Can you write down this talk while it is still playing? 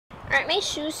Aren't my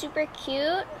shoes super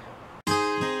cute?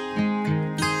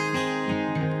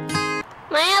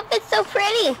 My outfit's so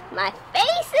pretty. My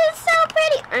face is so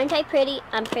pretty. Aren't I pretty?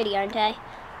 I'm pretty, aren't I?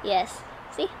 Yes.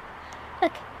 See?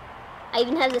 Look. I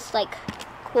even have this, like,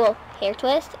 cool hair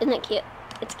twist. Isn't it cute?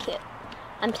 It's cute.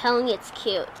 I'm telling you, it's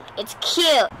cute. It's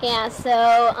cute. Yeah,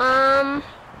 so,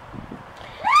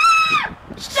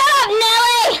 shut up,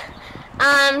 Nelly!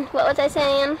 What was I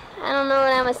saying? I don't know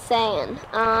what I was saying.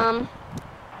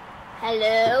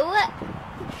 Hello,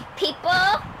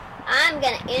 people. I'm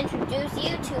gonna introduce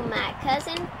you to my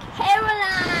cousin,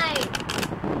 Caroline.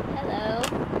 Hello.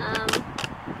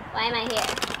 Why am I here?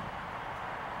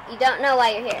 You don't know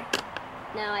why you're here.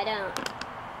 No, I don't.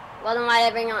 Well, then why did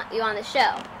I bring you on the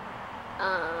show?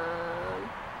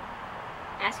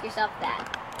 Ask yourself that.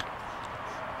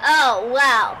 Oh,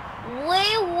 well,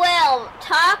 we will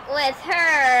talk with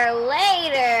her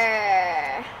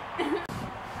later.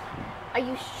 Are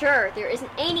you sure there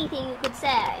isn't anything you could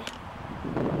say?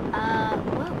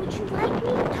 What would you like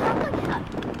me to talk about?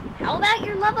 How about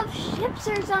your love of ships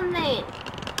or something?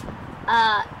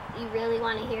 You really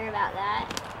want to hear about that?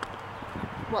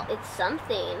 Well, it's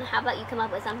something. How about you come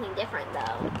up with something different,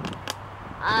 though?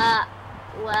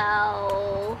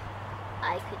 Well,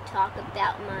 I could talk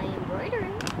about my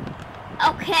embroidery.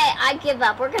 Okay, I give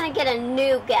up. We're gonna get a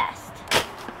new guest.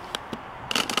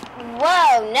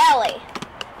 Whoa, Nelly.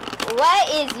 What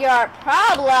is your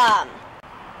problem?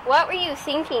 What were you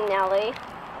thinking, Nelly?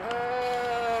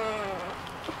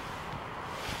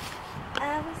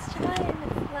 I was trying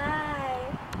to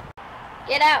fly.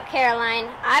 Get out, Caroline.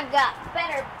 I've got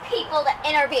better people to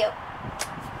interview.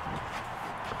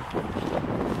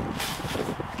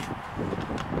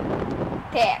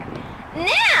 There.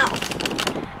 Now,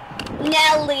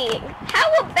 Nelly,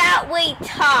 how about we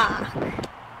talk?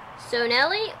 So,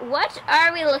 Nelly, what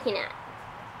are we looking at?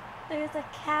 There's a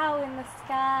cow in the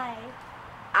sky.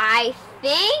 I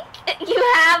think you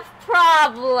have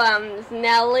problems,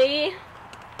 Nelly.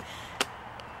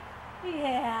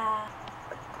 Yeah.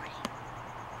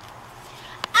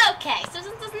 Okay, so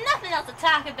since there's nothing else to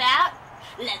talk about,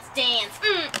 let's dance.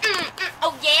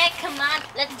 Oh yeah, come on,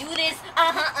 let's do this.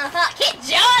 Hit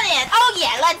Jordan. Oh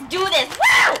yeah, let's do this.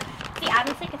 Woo! See, I've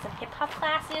been taking some hip hop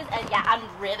classes, and yeah, I'm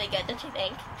really good, don't you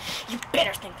think? You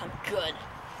better think I'm good.